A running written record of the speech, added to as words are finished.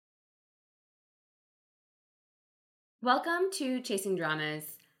Welcome to Chasing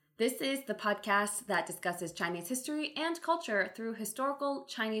Dramas. This is the podcast that discusses Chinese history and culture through historical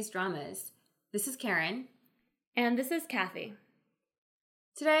Chinese dramas. This is Karen. And this is Kathy.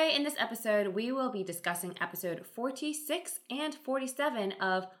 Today, in this episode, we will be discussing episode 46 and 47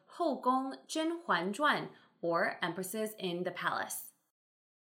 of 后宫甄嬛传, or Empresses in the Palace.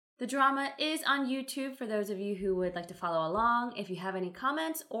 The drama is on YouTube for those of you who would like to follow along. If you have any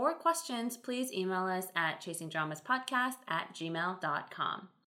comments or questions, please email us at chasingdramaspodcast@gmail.com.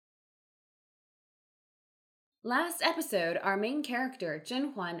 Last episode, our main character,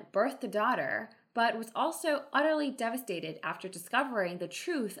 Zhen Huan, birthed a daughter, but was also utterly devastated after discovering the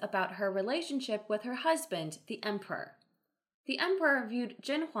truth about her relationship with her husband, the emperor. The emperor viewed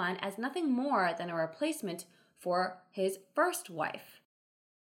Zhen Huan as nothing more than a replacement for his first wife.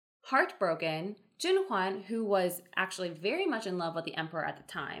 Heartbroken, Zhen Huan, who was actually very much in love with the emperor at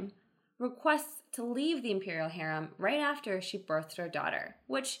the time, requests to leave the imperial harem right after she births her daughter,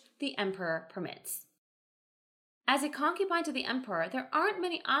 which the emperor permits. As a concubine to the emperor, there aren't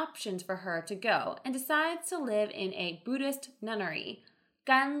many options for her to go and decides to live in a Buddhist nunnery,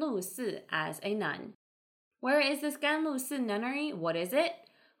 Ganlu Si, as a nun. Where is this Ganlu Si nunnery? What is it?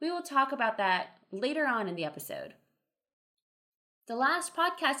 We will talk about that later on in the episode. The last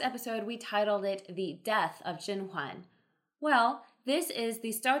podcast episode, we titled it The Death of Zhen Huan. Well, this is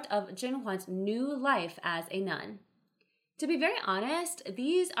the start of Zhen Huan's new life as a nun. To be very honest,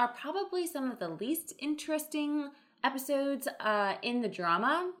 these are probably some of the least interesting episodes in the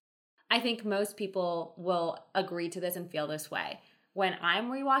drama. I think most people will agree to this and feel this way. When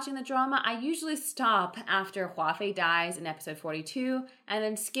I'm rewatching the drama, I usually stop after Hua Fei dies in episode 42 and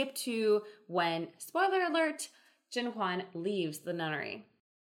then skip to when, spoiler alert, Zhen Huan leaves the nunnery.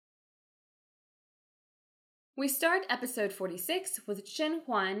 We start episode 46 with Zhen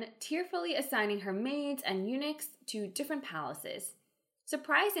Huan tearfully assigning her maids and eunuchs to different palaces.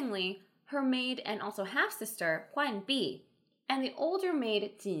 Surprisingly, her maid and also half-sister Huan Bi and the older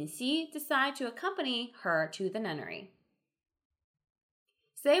maid Jin Xi decide to accompany her to the nunnery.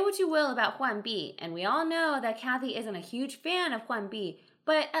 Say what you will about Huan Bi, and we all know that Kathy isn't a huge fan of Huan Bi,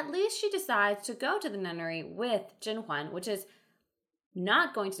 but at least she decides to go to the nunnery with Zhen Huan, which is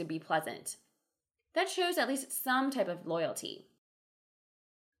not going to be pleasant. That shows at least some type of loyalty.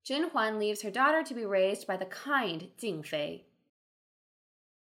 Zhen Huan leaves her daughter to be raised by the kind Jing Fei.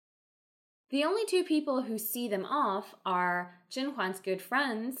 The only two people who see them off are Zhen Huan's good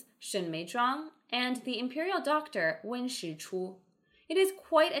friends, Shen Meizhuang, and the imperial doctor, Wen Shichu. It is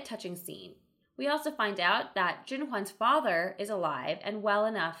quite a touching scene. We also find out that Zhen Huan's father is alive and well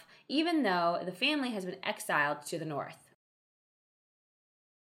enough, even though the family has been exiled to the north.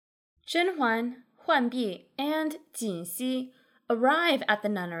 Zhen Huan, Huan Bi, and Jin Xi arrive at the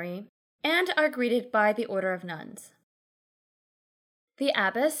nunnery and are greeted by the order of nuns. The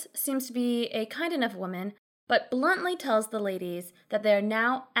abbess seems to be a kind enough woman, but bluntly tells the ladies that they are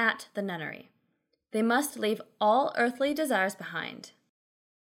now at the nunnery. They must leave all earthly desires behind.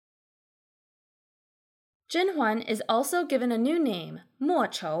 Zhen Huan is also given a new name, Mo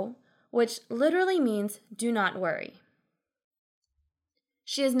Chou, which literally means do not worry.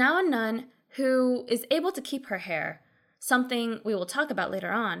 She is now a nun who is able to keep her hair, something we will talk about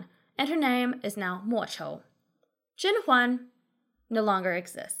later on, and her name is now Mo Chou. Zhen Huan no longer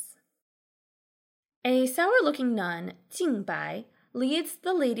exists. A sour-looking nun, Jing Bai, leads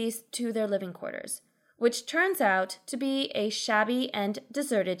the ladies to their living quarters, which turns out to be a shabby and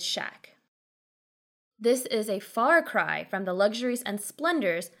deserted shack. This is a far cry from the luxuries and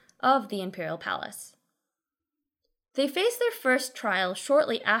splendors of the imperial palace. They face their first trial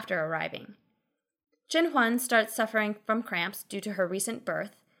shortly after arriving. Zhen Huan starts suffering from cramps due to her recent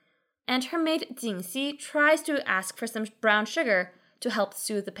birth, and her maid Jin Xi tries to ask for some brown sugar to help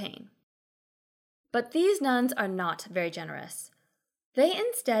soothe the pain. But these nuns are not very generous. They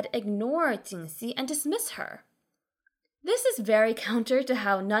instead ignore Jin Xi and dismiss her. This is very counter to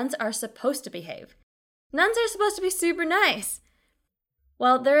how nuns are supposed to behave. Nuns are supposed to be super nice.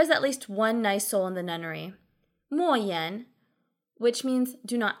 Well, there is at least one nice soul in the nunnery, Mo Yan, which means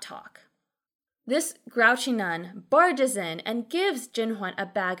do not talk. This grouchy nun barges in and gives Zhen Huan a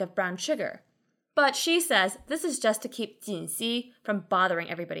bag of brown sugar, but she says this is just to keep Jin Xi from bothering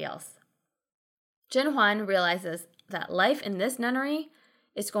everybody else. Zhen Huan realizes that life in this nunnery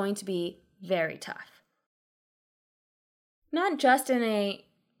is going to be very tough. Not just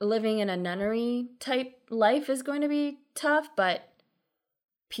living in a nunnery type life is going to be tough, but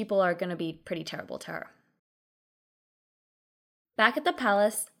people are going to be pretty terrible to her. Back at the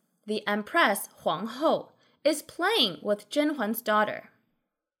palace, the Empress Huang Hou is playing with Zhen Huan's daughter.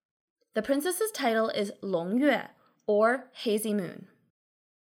 The princess's title is Long Yue, or hazy moon.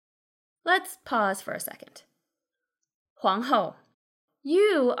 Let's pause for a second. 皇后,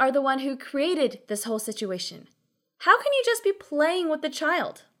 you are the one who created this whole situation. How can you just be playing with the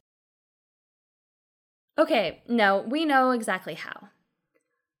child? Okay, no, we know exactly how.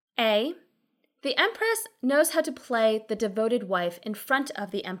 A. The empress knows how to play the devoted wife in front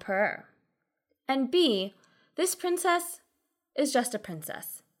of the emperor. And B. This princess is just a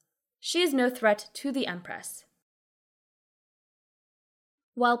princess. She is no threat to the empress.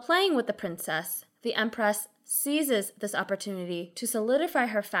 While playing with the princess, the empress seizes this opportunity to solidify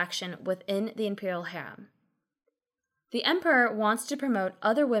her faction within the imperial harem. The emperor wants to promote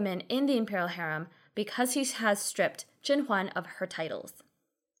other women in the imperial harem because he has stripped Zhen Huan of her titles.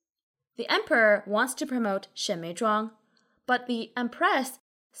 The emperor wants to promote Shen Meizhuang, but the empress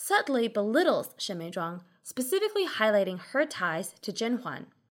subtly belittles Shen Meizhuang, specifically highlighting her ties to Zhen Huan.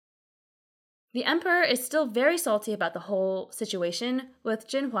 The emperor is still very salty about the whole situation with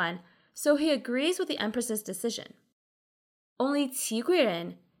Zhen Huan, so he agrees with the empress's decision. Only Qi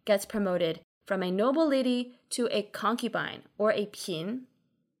Guiren gets promoted from a noble lady to a concubine or a pin.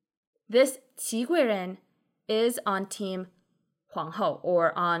 This Qi Guiren is on team Huang Hou,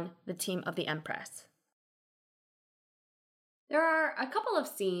 or on the team of the empress. There are a couple of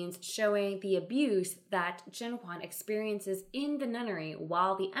scenes showing the abuse that Zhen Huan experiences in the nunnery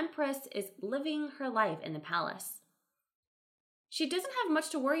while the empress is living her life in the palace. She doesn't have much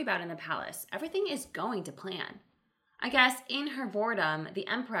to worry about in the palace. Everything is going to plan. I guess in her boredom, the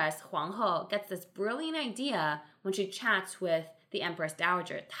empress Huang Hou gets this brilliant idea when she chats with the empress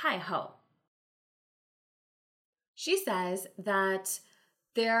dowager Tai Hou. She says that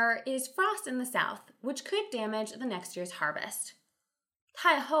there is frost in the south, which could damage the next year's harvest.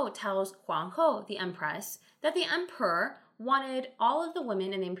 Tai Hou tells Huang Hou, the empress, that the emperor wanted all of the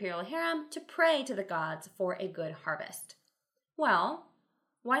women in the imperial harem to pray to the gods for a good harvest. Well,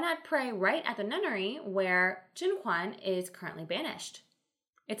 why not pray right at the nunnery where Zhen Huan is currently banished?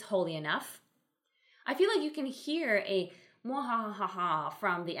 It's holy enough. I feel like you can hear a mwahahaha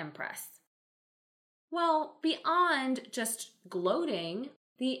from the empress. Well, beyond just gloating,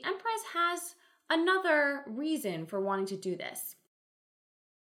 the empress has another reason for wanting to do this.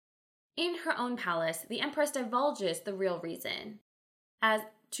 In her own palace, the empress divulges the real reason as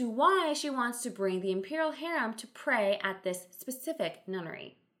to why she wants to bring the imperial harem to pray at this specific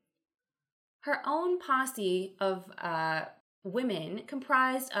nunnery. Her own posse of women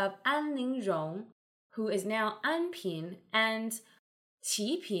comprised of An Lingrong, who is now An Pin, and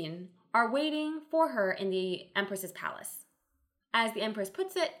Qi Pin, are waiting for her in the empress's palace. As the empress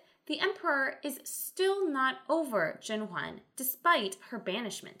puts it, the emperor is still not over Zhen Huan despite her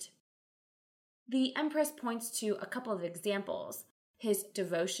banishment. The empress points to a couple of examples: his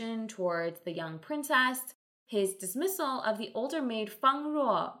devotion towards the young princess, his dismissal of the older maid Fang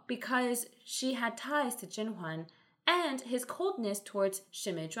Ruo because she had ties to Zhen Huan, and his coldness towards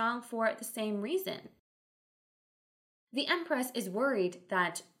Shen Meizhuang for the same reason. The empress is worried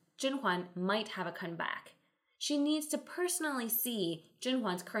that Zhen Huan might have a comeback. She needs to personally see Zhen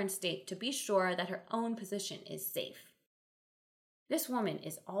Huan's current state to be sure that her own position is safe. This woman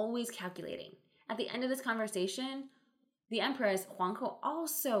is always calculating. At the end of this conversation, the empress Huang Hou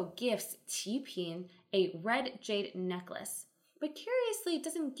also gifts Qi Pin a red jade necklace, but curiously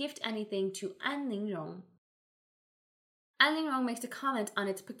doesn't gift anything to An Lingrong. An Lingrong makes a comment on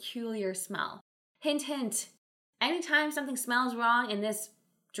its peculiar smell. Hint, hint. Anytime something smells wrong in this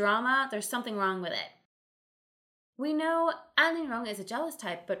drama, there's something wrong with it. We know An Lingrong is a jealous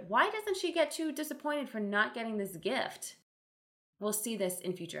type, but why doesn't she get too disappointed for not getting this gift? We'll see this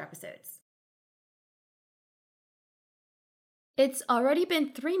in future episodes. It's already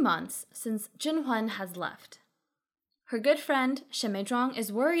been 3 months since Zhen Huan has left. Her good friend Shen Meizhuang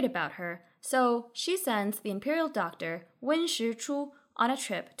is worried about her, so she sends the imperial doctor Wen Shichu on a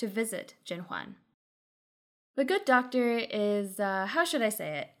trip to visit Zhen Huan. The good doctor is, how should I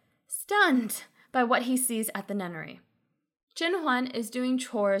say it, stunned by what he sees at the nunnery. Zhen Huan is doing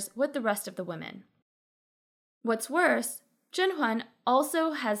chores with the rest of the women. What's worse, Zhen Huan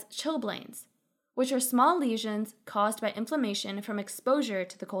also has chilblains, which are small lesions caused by inflammation from exposure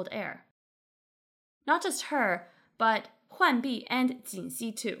to the cold air. Not just her, but Huan Bi and Jin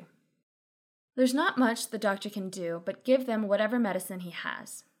Xi too. There's not much the doctor can do but give them whatever medicine he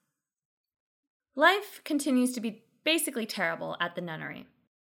has. Life continues to be basically terrible at the nunnery.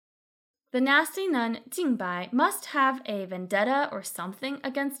 The nasty nun Jingbai must have a vendetta or something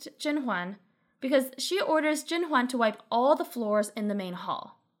against Zhen Huan because she orders Zhen Huan to wipe all the floors in the main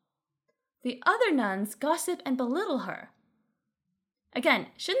hall. The other nuns gossip and belittle her. Again,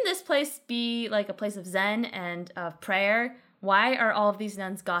 shouldn't this place be like a place of zen and of prayer? Why are all of these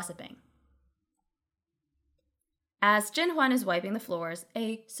nuns gossiping? As Jinhuan is wiping the floors,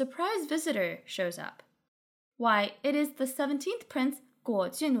 a surprise visitor shows up. Why, it is the 17th prince, Guo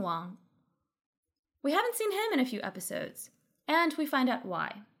Junwang. We haven't seen him in a few episodes, and we find out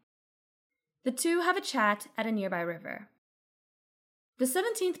why. The two have a chat at a nearby river. The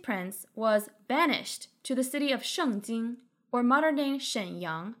 17th prince was banished to the city of Shengjing, or modern-day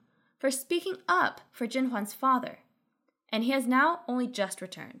Shenyang, for speaking up for Jinhuan's father, and he has now only just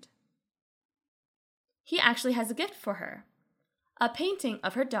returned. He actually has a gift for her, a painting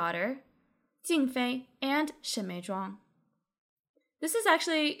of her daughter, Jingfei, and Shen Meizhuang. This is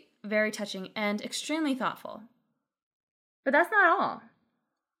actually very touching and extremely thoughtful. But that's not all.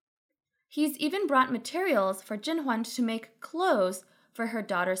 He's even brought materials for Jinhuan to make clothes for her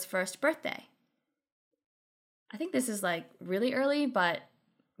daughter's first birthday. I think this is like really early, but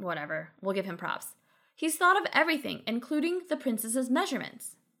whatever, we'll give him props. He's thought of everything, including the princess's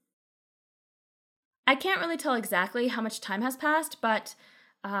measurements. I can't really tell exactly how much time has passed, but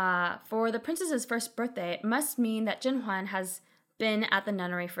for the princess's first birthday, it must mean that Jinhuan has been at the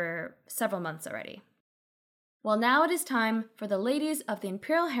nunnery for several months already. Well, now it is time for the ladies of the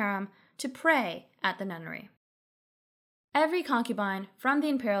imperial harem to pray at the nunnery. Every concubine from the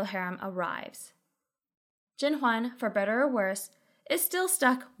imperial harem arrives. Jinhuan, for better or worse, is still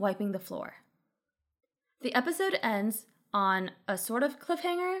stuck wiping the floor. The episode ends on a sort of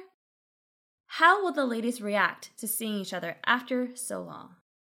cliffhanger. How will the ladies react to seeing each other after so long?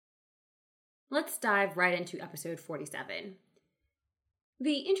 Let's dive right into episode 47.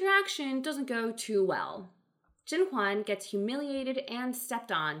 The interaction doesn't go too well. Jinhuan gets humiliated and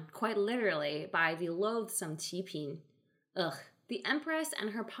stepped on, quite literally, by the loathsome Qi Pin. Ugh, the Empress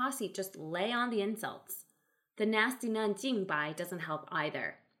and her posse just lay on the insults. The nasty nun Jingbai doesn't help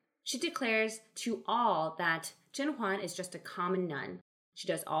either. She declares to all that Jinhuan is just a common nun. She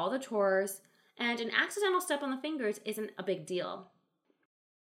does all the chores, and an accidental step on the fingers isn't a big deal.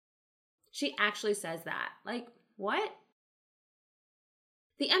 She actually says that. Like, what?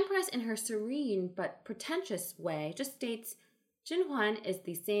 The Empress, in her serene but pretentious way, just states, Jinhuan is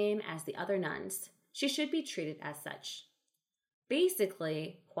the same as the other nuns. She should be treated as such.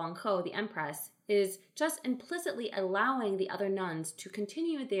 Basically, Huang He, the Empress, is just implicitly allowing the other nuns to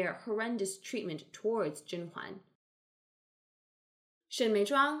continue their horrendous treatment towards Jinhuan. Shen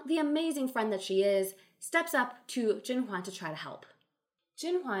Meizhuang, the amazing friend that she is, steps up to Jinhuan to try to help.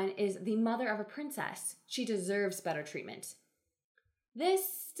 Jinhuan is the mother of a princess. She deserves better treatment.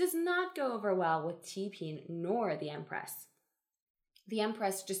 This does not go over well with Qi Pin nor the Empress. The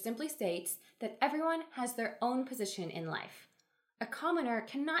Empress just simply states that everyone has their own position in life. A commoner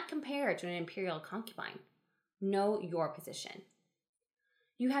cannot compare to an imperial concubine. Know your position.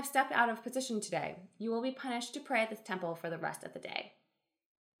 You have stepped out of position today. You will be punished to pray at this temple for the rest of the day.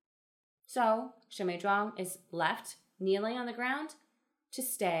 So, Shen Meizhuang is left kneeling on the ground to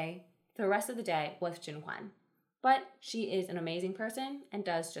stay the rest of the day with Jinhuan. But she is an amazing person and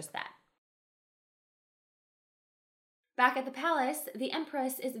does just that. Back at the palace, the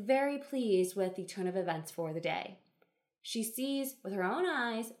Empress is very pleased with the turn of events for the day. She sees with her own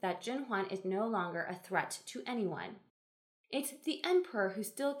eyes that Jinhuan is no longer a threat to anyone. It's the Emperor who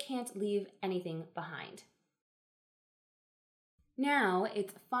still can't leave anything behind. Now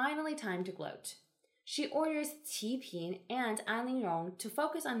it's finally time to gloat. She orders Qi Pin and An Lingrong to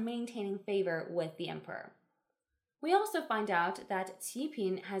focus on maintaining favor with the Emperor. We also find out that Qi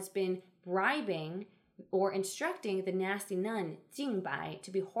Pin has been bribing or instructing the nasty nun Jingbai to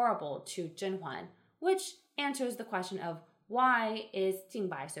be horrible to Jinhuan, which answers the question of why is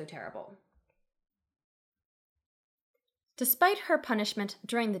Jingbai so terrible. Despite her punishment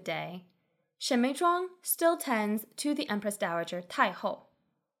during the day, Shen Meizhuang still tends to the Empress Dowager Taihou.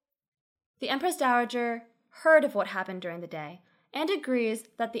 The Empress Dowager heard of what happened during the day and agrees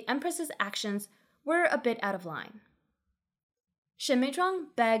that the Empress's actions were a bit out of line. Shen Meizhuang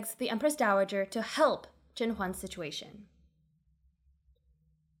begs the Empress Dowager to help Jinhuan's situation.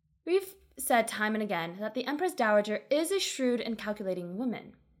 We've said time and again that the Empress Dowager is a shrewd and calculating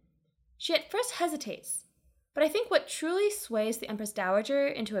woman. She at first hesitates, but I think what truly sways the Empress Dowager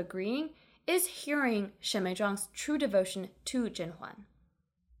into agreeing is hearing Shen Meizhuang's true devotion to Jinhuan.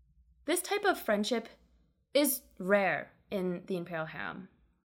 This type of friendship is rare in the imperial harem.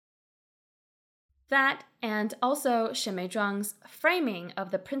 That, and also Shen Meizhuang's framing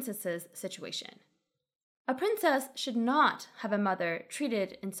of the princess's situation. A princess should not have a mother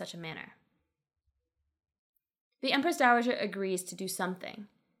treated in such a manner. The Empress Dowager agrees to do something,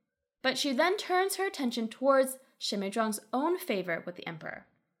 but she then turns her attention towards Shen Meizhuang's own favor with the emperor.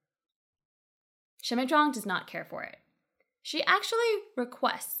 Shen Meizhuang does not care for it. She actually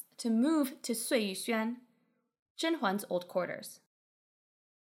requests to move to Sui Yuxuan, Zhen Huan's old quarters.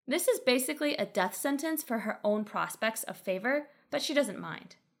 This is basically a death sentence for her own prospects of favor, but she doesn't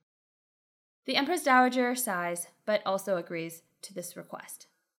mind. The Empress Dowager sighs, but also agrees to this request.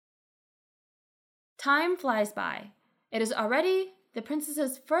 Time flies by. It is already the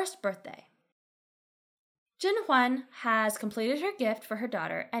princess's first birthday. Zhen Huan has completed her gift for her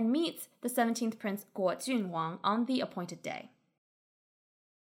daughter and meets the 17th Prince Guo Junwang on the appointed day.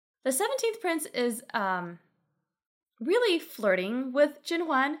 The 17th Prince is really flirting with Zhen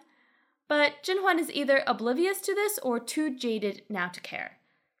Huan, but Zhen Huan is either oblivious to this or too jaded now to care.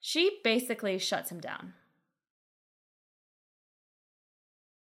 She basically shuts him down.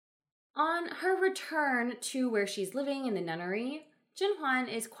 On her return to where she's living in the nunnery, Zhen Huan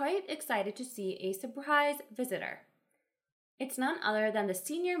is quite excited to see a surprise visitor. It's none other than the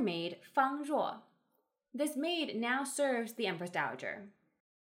senior maid, Fang Zhuo. This maid now serves the Empress Dowager.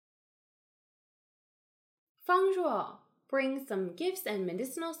 Fang Zhuo brings some gifts and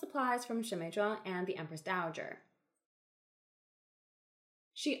medicinal supplies from Shen Meizhuang and the Empress Dowager.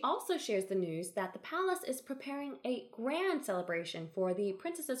 She also shares the news that the palace is preparing a grand celebration for the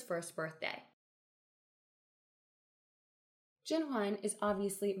princess's first birthday. Zhen Huan is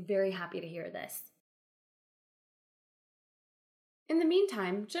obviously very happy to hear this. In the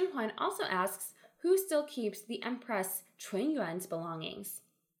meantime, Zhen Huan also asks who still keeps the Empress Chunyuan's belongings.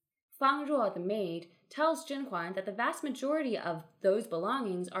 Fang Zhuo, the maid, tells Zhen Huan that the vast majority of those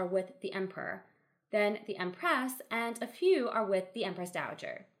belongings are with the emperor, then the empress, and a few are with the Empress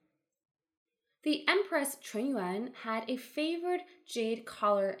Dowager. The Empress Chunyuan had a favored jade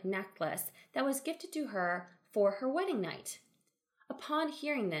collar necklace that was gifted to her for her wedding night. Upon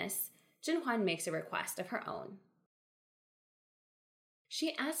hearing this, Zhen Huan makes a request of her own.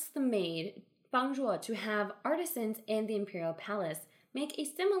 She asks the maid, Fang Zhuo, to have artisans in the imperial palace make a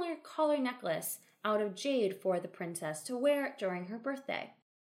similar collar necklace out of jade for the princess to wear during her birthday.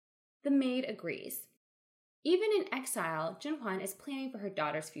 The maid agrees. Even in exile, Zhen Huan is planning for her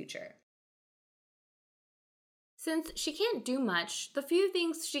daughter's future. Since she can't do much, the few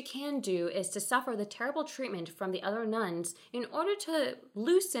things she can do is to suffer the terrible treatment from the other nuns in order to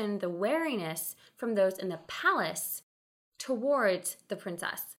loosen the wariness from those in the palace towards the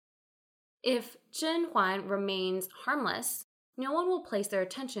princess. If Zhen Huan remains harmless, no one will place their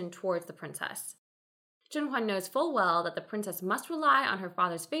attention towards the princess. Zhen Huan knows full well that the princess must rely on her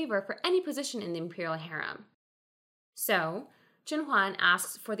father's favor for any position in the imperial harem. So, Zhen Huan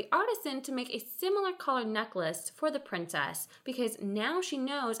asks for the artisan to make a similar collar necklace for the princess because now she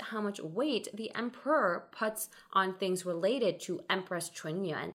knows how much weight the emperor puts on things related to Empress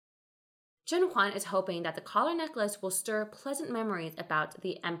Chunyuan. Zhen Huan is hoping that the collar necklace will stir pleasant memories about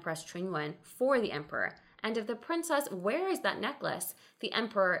the Empress Chunyuan for the emperor, and if the princess wears that necklace, the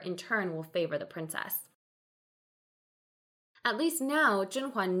emperor in turn will favor the princess. At least now,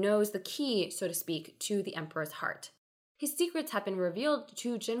 Zhen Huan knows the key, so to speak, to the emperor's heart. His secrets have been revealed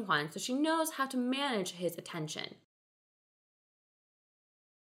to Zhen Huan, so she knows how to manage his attention.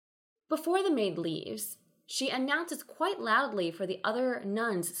 Before the maid leaves, she announces quite loudly for the other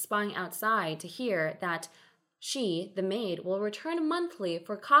nuns spying outside to hear that she, the maid, will return monthly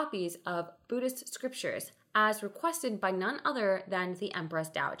for copies of Buddhist scriptures, as requested by none other than the Empress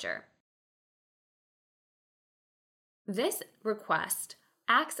Dowager. This request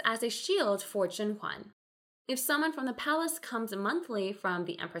acts as a shield for Zhen Huan. If someone from the palace comes monthly from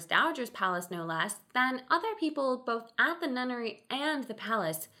the Empress Dowager's palace no less, then other people both at the nunnery and the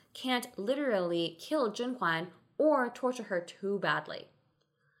palace can't literally kill Zhen Huan or torture her too badly.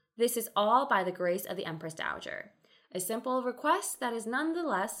 This is all by the grace of the Empress Dowager. A simple request that is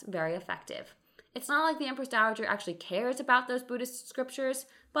nonetheless very effective. It's not like the Empress Dowager actually cares about those Buddhist scriptures,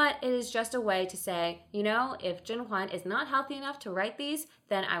 but it is just a way to say, if Zhen Huan is not healthy enough to write these,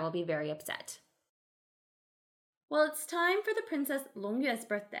 then I will be very upset. Well, it's time for the Princess Longyue's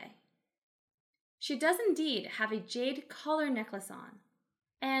birthday. She does indeed have a jade collar necklace on,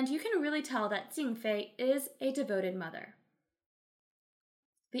 and you can really tell that Jing Fei is a devoted mother.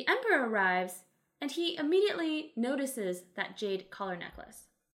 The emperor arrives, and he immediately notices that jade collar necklace.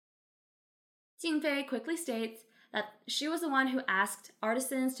 Jing Fei quickly states that she was the one who asked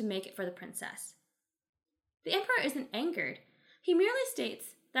artisans to make it for the princess. The emperor isn't angered. He merely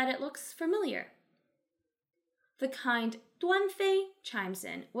states that it looks familiar. The kind Duan Fei chimes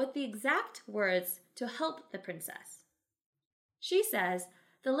in with the exact words to help the princess. She says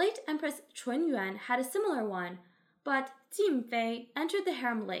the late Empress Chunyuan had a similar one, but Jing Fei entered the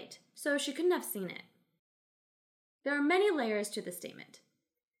harem late, so she couldn't have seen it. There are many layers to this statement.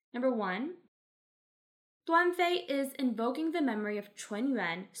 Number 1, Duan Fei is invoking the memory of Chun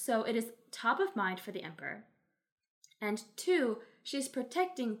Yuan, so it is top of mind for the emperor. And 2, she is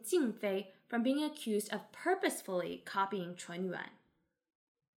protecting Jing Fei from being accused of purposefully copying Chun Yuan.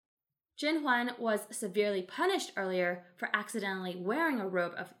 Jin Huan was severely punished earlier for accidentally wearing a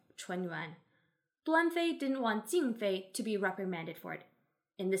robe of Chun Yuan. Duan Fei didn't want Jing Fei to be reprimanded for it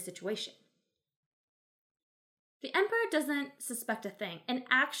in this situation. The emperor doesn't suspect a thing and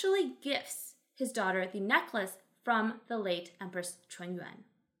actually gifts his daughter the necklace from the late Empress Chun Yuan.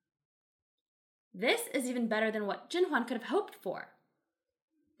 This is even better than what Jin Huan could have hoped for.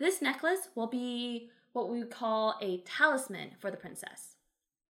 This necklace will be what we call a talisman for the princess.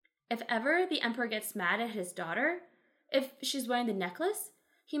 If ever the emperor gets mad at his daughter, if she's wearing the necklace,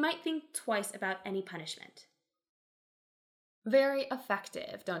 he might think twice about any punishment. Very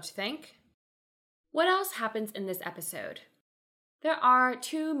effective, don't you think? What else happens in this episode? There are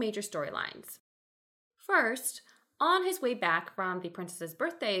 2 major storylines. First, on his way back from the princess's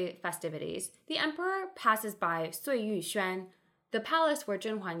birthday festivities, the emperor passes by Sui Yuxuan, the palace where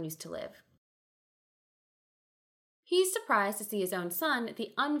Jin Huan used to live. He's surprised to see his own son,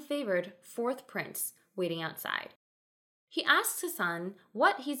 the unfavored 4th prince, waiting outside. He asks his son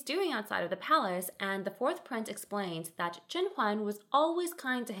what he's doing outside of the palace, and the 4th prince explains that Jin Huan was always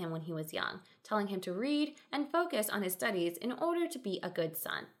kind to him when he was young, telling him to read and focus on his studies in order to be a good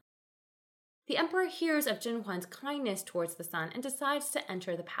son. The emperor hears of Jin Huan's kindness towards the son and decides to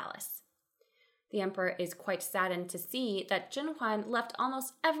enter the palace. The emperor is quite saddened to see that Jin Huan left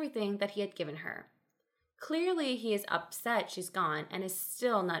almost everything that he had given her. Clearly, he is upset she's gone and is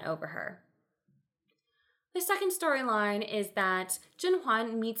still not over her. The second storyline is that Jin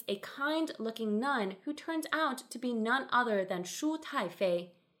Huan meets a kind-looking nun who turns out to be none other than Shu Taifei,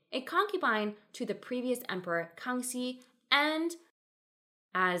 a concubine to the previous emperor Kangxi and,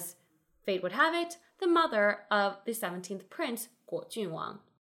 as fate would have it, the mother of the 17th prince Guo Junwang.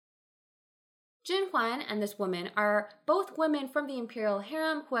 Jin Huan and this woman are both women from the imperial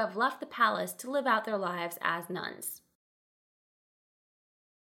harem who have left the palace to live out their lives as nuns.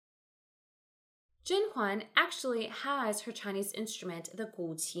 Jin Huan actually has her Chinese instrument, the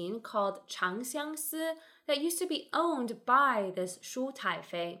guqin, called changxiangsi, that used to be owned by this Shu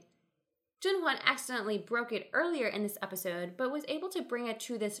Taifei. Jin Huan accidentally broke it earlier in this episode, but was able to bring it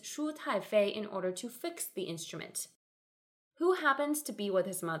to this Shu Taifei in order to fix the instrument. Who happens to be with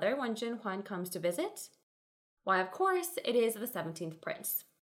his mother when Jin Huan comes to visit? Why, of course, it is the 17th prince.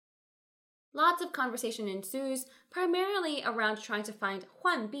 Lots of conversation ensues, primarily around trying to find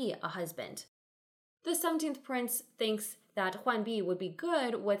Huan Bi a husband. The 17th prince thinks that Huan Bi would be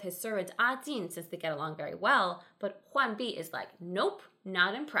good with his servant Ah Jin since they get along very well, but Huan Bi is like, nope,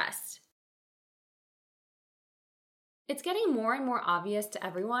 not impressed. It's getting more and more obvious to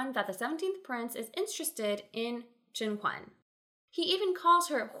everyone that the 17th prince is interested in Jin Huan. He even calls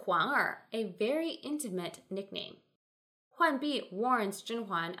her Huan a very intimate nickname. Huan Bi warns Jin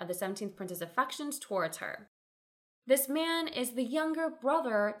Huan of the 17th prince's affections towards her. This man is the younger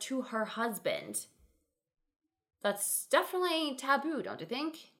brother to her husband. That's definitely taboo, don't you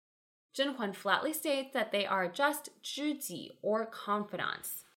think? Jin Huan flatly states that they are just 知己 or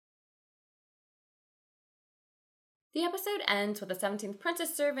confidants. The episode ends with the 17th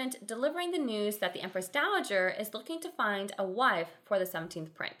prince's servant delivering the news that the Empress Dowager is looking to find a wife for the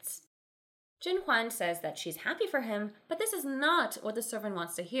 17th prince. Jin Huan says that she's happy for him, but this is not what the servant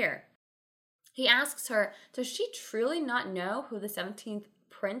wants to hear. He asks her, does she truly not know who the 17th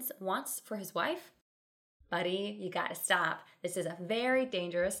prince wants for his wife? Buddy, you gotta stop. This is a very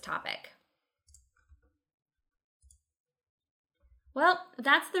dangerous topic. Well,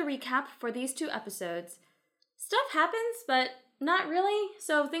 that's the recap for these 2 episodes. Stuff happens, but not really,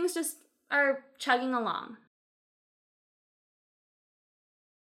 so things just are chugging along.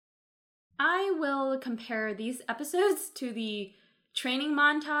 I will compare these episodes to the training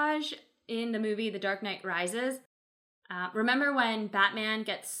montage in the movie The Dark Knight Rises. Remember when Batman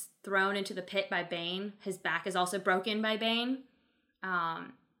gets thrown into the pit by Bane? His back is also broken by Bane.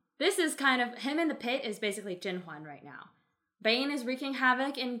 This is kind of, him in the pit is basically Jin Huan right now. Bane is wreaking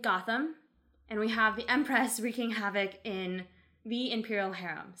havoc in Gotham, and we have the Empress wreaking havoc in the Imperial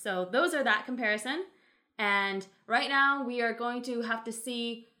Harem. So those are that comparison. And right now we are going to have to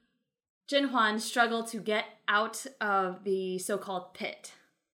see Jin Huan struggle to get out of the so-called pit.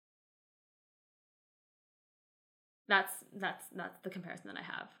 That's the comparison that I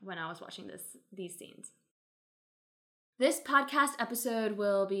have when I was watching these scenes. This podcast episode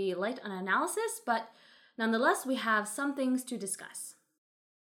will be light on analysis, but nonetheless, we have some things to discuss.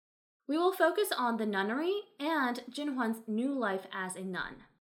 We will focus on the nunnery and Jinhuan's new life as a nun.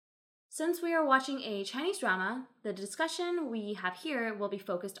 Since we are watching a Chinese drama, the discussion we have here will be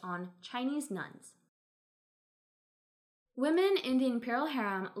focused on Chinese nuns. Women in the imperial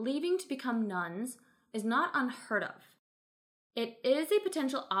harem leaving to become nuns is not unheard of. It is a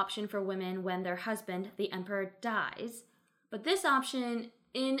potential option for women when their husband, the emperor, dies, but this option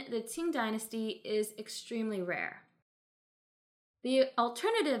in the Qing dynasty is extremely rare. The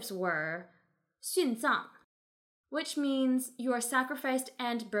alternatives were 殉葬, which means you are sacrificed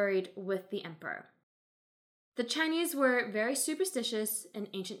and buried with the emperor. The Chinese were very superstitious in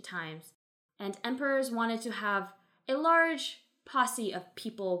ancient times, and emperors wanted to have a large posse of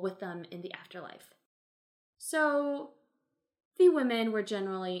people with them in the afterlife. So the women were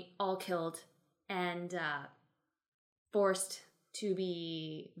generally all killed and forced to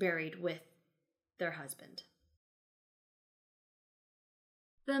be buried with their husband.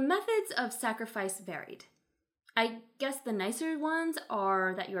 The methods of sacrifice varied. I guess the nicer ones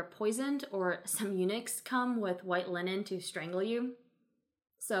are that you are poisoned or some eunuchs come with white linen to strangle you.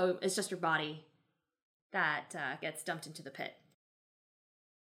 So it's just your body that gets dumped into the pit.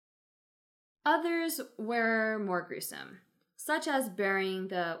 Others were more gruesome, such as burying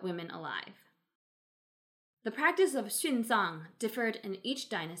the women alive. The practice of 殉葬 differed in each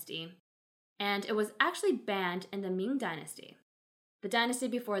dynasty, and it was actually banned in the Ming dynasty, the dynasty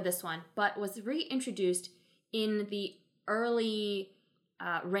before this one, but was reintroduced in the early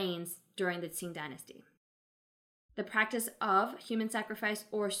reigns during the Qing dynasty. The practice of human sacrifice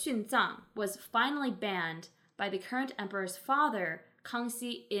or 殉葬 was finally banned by the current emperor's father,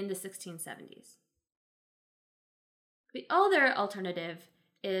 Kangxi, in the 1670s. The other alternative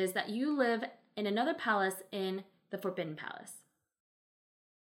is that you live in another palace in the Forbidden Palace.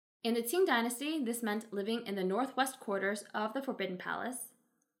 In the Qing dynasty, this meant living in the northwest quarters of the Forbidden Palace.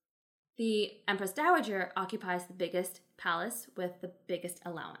 The Empress Dowager occupies the biggest palace with the biggest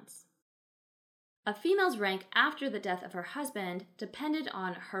allowance. A female's rank after the death of her husband depended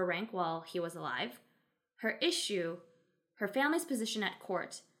on her rank while he was alive, her issue, her family's position at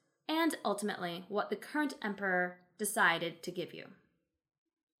court, and ultimately what the current emperor decided to give you.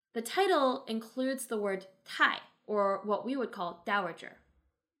 The title includes the word Tai, or what we would call dowager.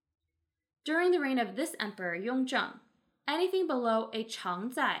 During the reign of this emperor, Yongzheng, anything below a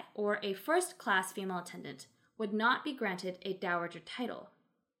changzai, or a first-class female attendant, would not be granted a dowager title.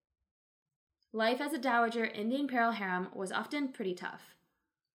 Life as a dowager in the imperial harem was often pretty tough.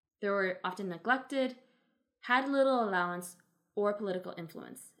 They were often neglected, had little allowance, or political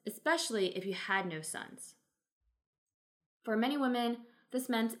influence, especially if you had no sons. For many women, this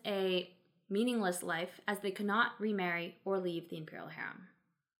meant a meaningless life as they could not remarry or leave the imperial harem.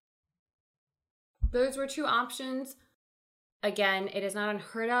 Those were two options. Again, it is not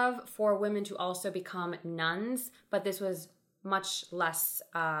unheard of for women to also become nuns, but this was much less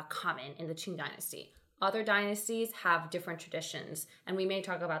common in the Qing dynasty. Other dynasties have different traditions, and we may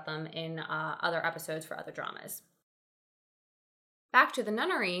talk about them in other episodes for other dramas. Back to the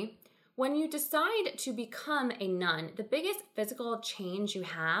nunnery. When you decide to become a nun, the biggest physical change you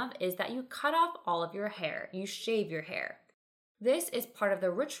have is that you cut off all of your hair. You shave your hair. This is part of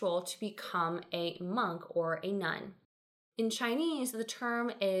the ritual to become a monk or a nun. In Chinese, the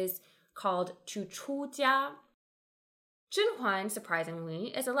term is called 去出家. Jinhuan, surprisingly,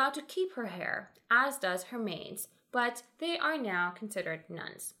 is allowed to keep her hair, as does her maids, but they are now considered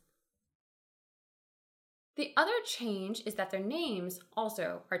nuns. The other change is that their names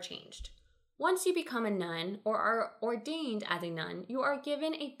also are changed. Once you become a nun or are ordained as a nun, you are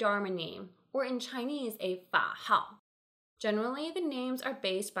given a dharma name, or in Chinese, a fa hao. Generally, the names are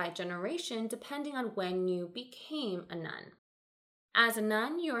based by generation depending on when you became a nun. As a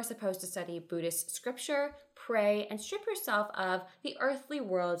nun, you are supposed to study Buddhist scripture, pray, and strip yourself of the earthly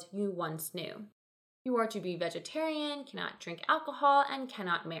world you once knew. You are to be vegetarian, cannot drink alcohol, and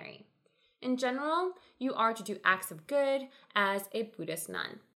cannot marry. In general, you are to do acts of good as a Buddhist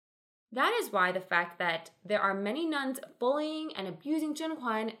nun. That is why the fact that there are many nuns bullying and abusing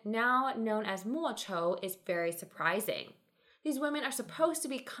Jinhuan, now known as Mochou, is very surprising. These women are supposed to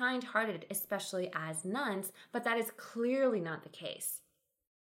be kind-hearted, especially as nuns, but that is clearly not the case.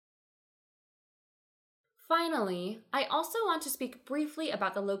 Finally, I also want to speak briefly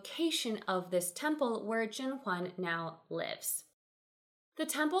about the location of this temple where Jinhuan now lives. The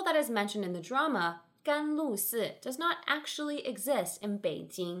temple that is mentioned in the drama, Ganlu Si, does not actually exist in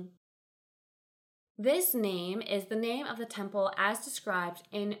Beijing. This name is the name of the temple as described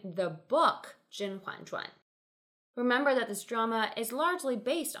in the book Jinhuan Zhuan. Remember that this drama is largely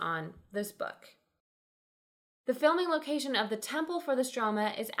based on this book. The The filming location of the temple for this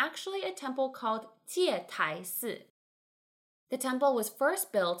drama is actually a temple called Jietai Si. The temple was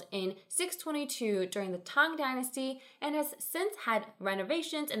first built in 622 during the Tang Dynasty and has since had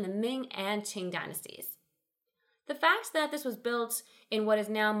renovations in the Ming and Qing dynasties. The fact that this was built in what is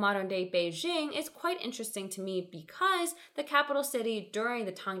now modern-day Beijing is quite interesting to me because the capital city during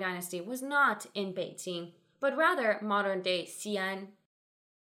the Tang Dynasty was not in Beijing, but rather modern-day Xi'an.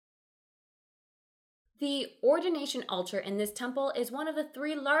 The ordination altar in this temple is one of the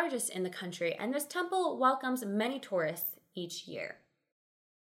 3 largest in the country, and this temple welcomes many tourists each year.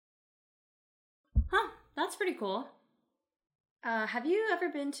 That's pretty cool. Have you ever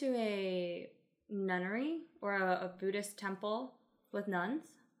been to a nunnery or a Buddhist temple with nuns?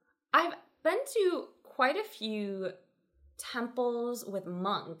 I've been to quite a few temples with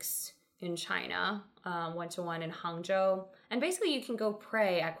monks in China. Went to one in Hangzhou, and basically you can go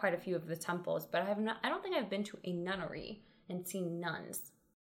pray at quite a few of the temples, but I don't think I've been to a nunnery and seen nuns.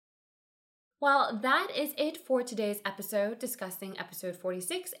 Well, that is it for today's episode, discussing episode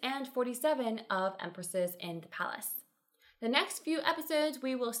 46 and 47 of Empresses in the Palace. The next few episodes,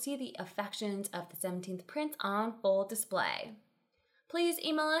 we will see the affections of the 17th Prince on full display. Please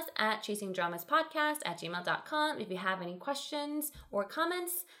email us at chasingdramaspodcast@gmail.com if you have any questions or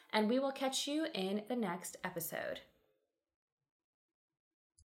comments, and we will catch you in the next episode.